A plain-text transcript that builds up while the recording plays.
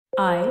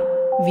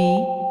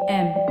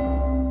IVM.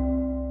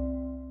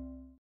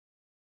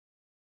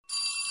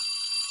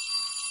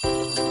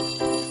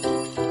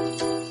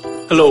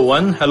 Hello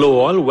one, hello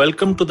all.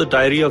 Welcome to the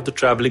Diary of the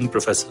Traveling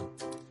Professor.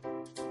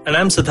 And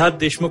I'm Siddharth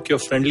Deshmukh, your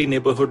friendly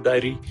neighborhood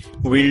diary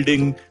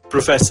wielding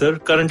professor,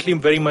 currently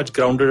very much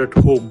grounded at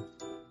home.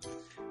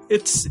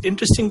 It's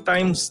interesting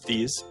times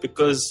these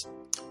because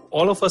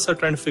all of us are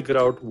trying to figure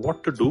out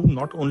what to do,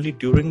 not only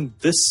during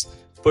this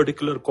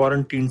particular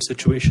quarantine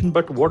situation,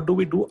 but what do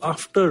we do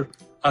after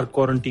our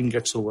quarantine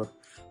gets over?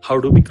 How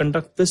do we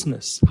conduct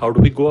business? How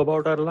do we go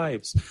about our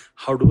lives?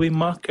 How do we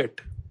market?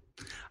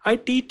 I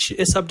teach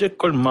a subject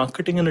called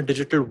marketing in a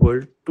digital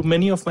world to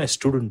many of my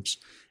students.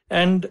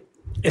 And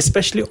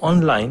especially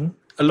online,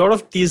 a lot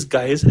of these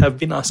guys have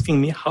been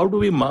asking me, how do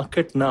we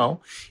market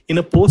now in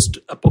a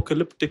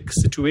post-apocalyptic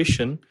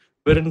situation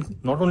wherein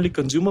not only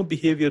consumer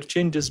behavior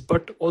changes,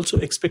 but also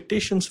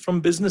expectations from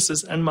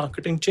businesses and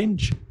marketing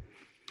change?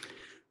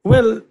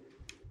 Well,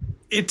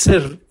 it's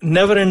a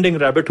never-ending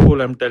rabbit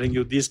hole, I'm telling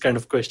you, these kind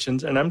of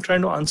questions, and I'm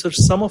trying to answer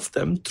some of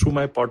them through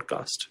my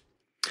podcast.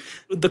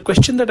 The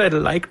question that I'd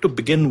like to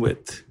begin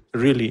with,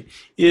 really,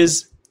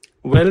 is,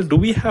 well, do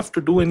we have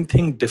to do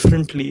anything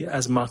differently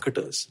as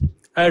marketers?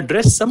 I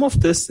addressed some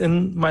of this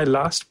in my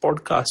last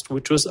podcast,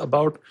 which was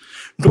about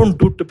don't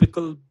do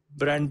typical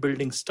brand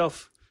building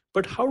stuff,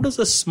 but how does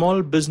a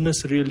small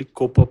business really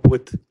cope up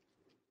with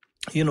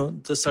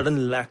the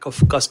sudden lack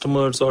of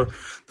customers or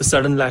the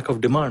sudden lack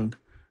of demand?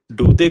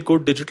 Do they go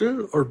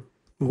digital or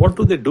what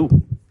do they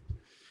do?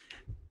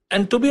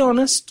 And to be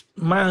honest,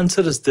 my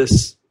answer is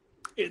this.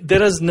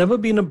 There has never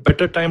been a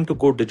better time to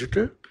go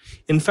digital.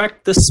 In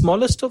fact, the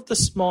smallest of the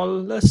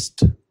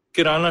smallest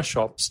kirana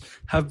shops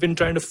have been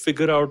trying to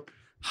figure out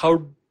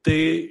how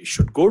they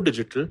should go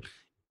digital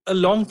a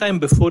long time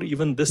before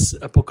even this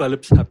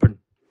apocalypse happened.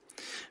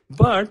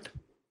 But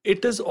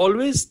it is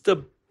always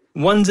the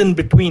ones in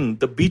between,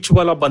 the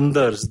beachwala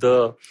bandars,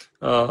 the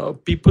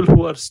people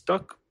who are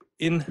stuck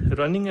in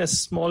running a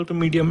small to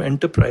medium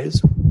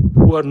enterprise,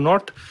 who are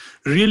not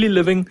really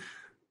living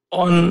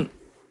on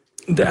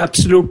the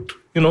absolute,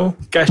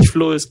 cash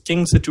flow is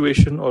king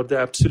situation or the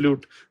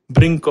absolute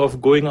brink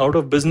of going out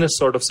of business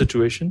sort of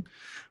situation.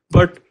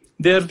 But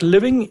they're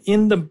living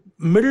in the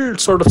middle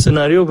sort of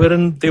scenario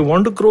wherein they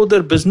want to grow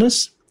their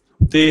business.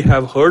 They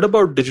have heard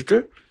about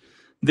digital.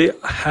 They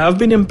have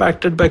been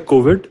impacted by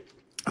COVID,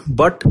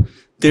 but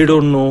they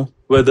don't know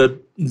whether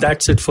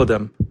that's it for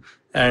them.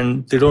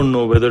 And they don't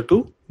know whether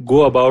to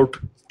go about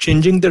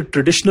changing their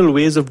traditional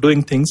ways of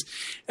doing things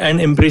and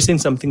embracing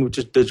something which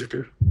is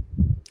digital.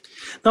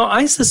 Now,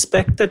 I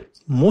suspect that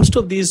most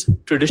of these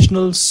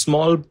traditional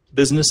small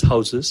business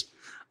houses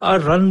are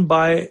run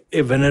by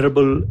a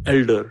venerable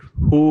elder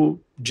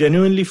who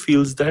genuinely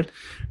feels that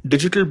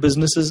digital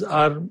businesses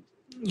are,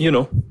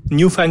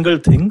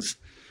 newfangled things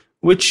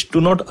which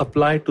do not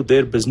apply to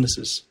their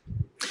businesses.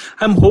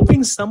 I'm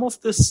hoping some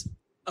of this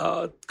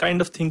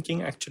kind of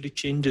thinking actually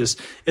changes,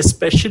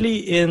 especially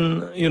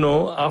in,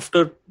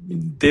 after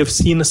they've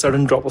seen a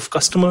sudden drop of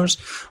customers,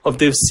 or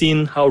they've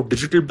seen how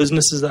digital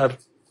businesses are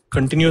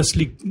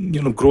continuously,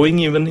 growing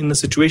even in a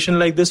situation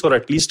like this, or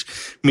at least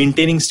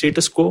maintaining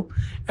status quo,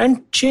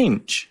 and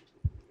change.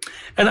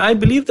 And I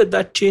believe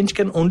that change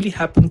can only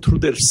happen through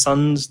their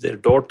sons, their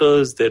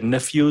daughters, their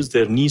nephews,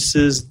 their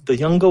nieces, the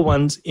younger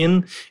ones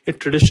in a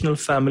traditional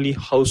family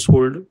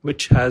household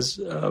which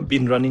has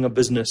been running a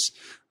business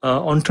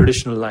on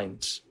traditional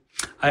lines.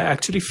 I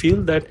actually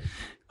feel that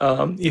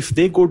if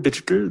they go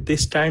digital, they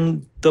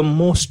stand the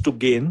most to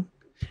gain,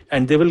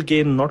 and they will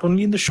gain not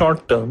only in the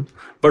short term,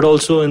 but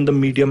also in the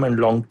medium and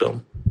long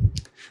term.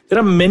 There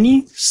are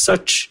many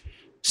such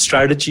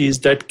strategies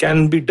that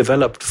can be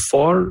developed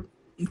for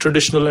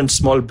traditional and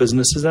small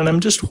businesses, and I'm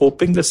just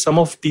hoping that some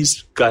of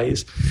these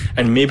guys,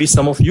 and maybe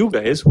some of you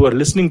guys who are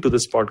listening to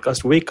this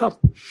podcast, wake up,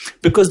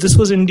 because this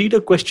was indeed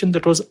a question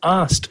that was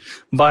asked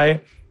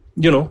by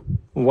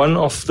one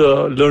of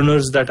the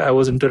learners that I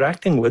was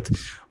interacting with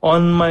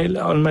on my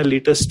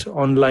latest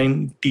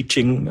online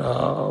teaching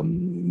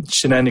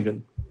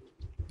shenanigan.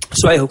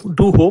 So I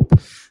do hope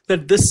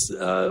that this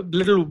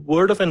little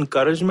word of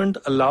encouragement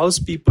allows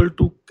people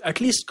to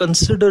at least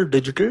consider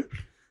digital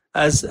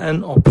as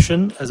an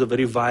option, as a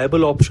very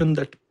viable option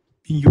that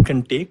you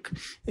can take.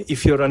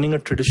 If you're running a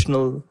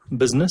traditional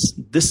business,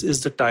 this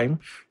is the time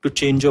to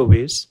change your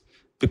ways,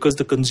 because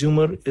the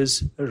consumer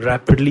is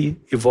rapidly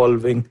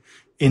evolving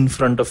in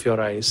front of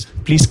your eyes.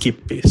 Please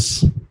keep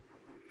pace.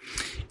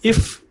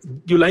 If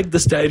you like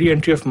this diary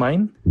entry of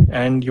mine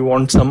and you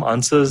want some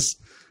answers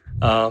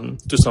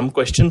to some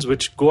questions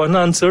which go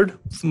unanswered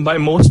by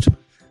most,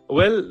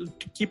 well,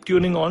 keep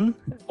tuning on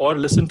or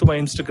listen to my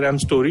Instagram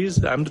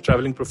stories. I'm the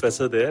Traveling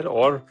Professor there,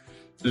 or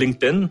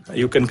LinkedIn.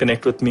 You can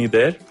connect with me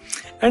there.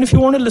 And if you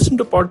want to listen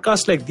to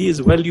podcasts like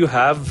these, well, you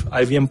have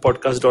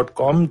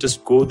ivmpodcast.com.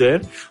 Just go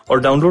there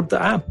or download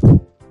the app.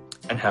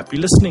 And happy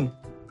listening.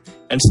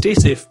 And stay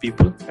safe,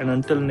 people. And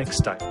until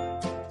next time.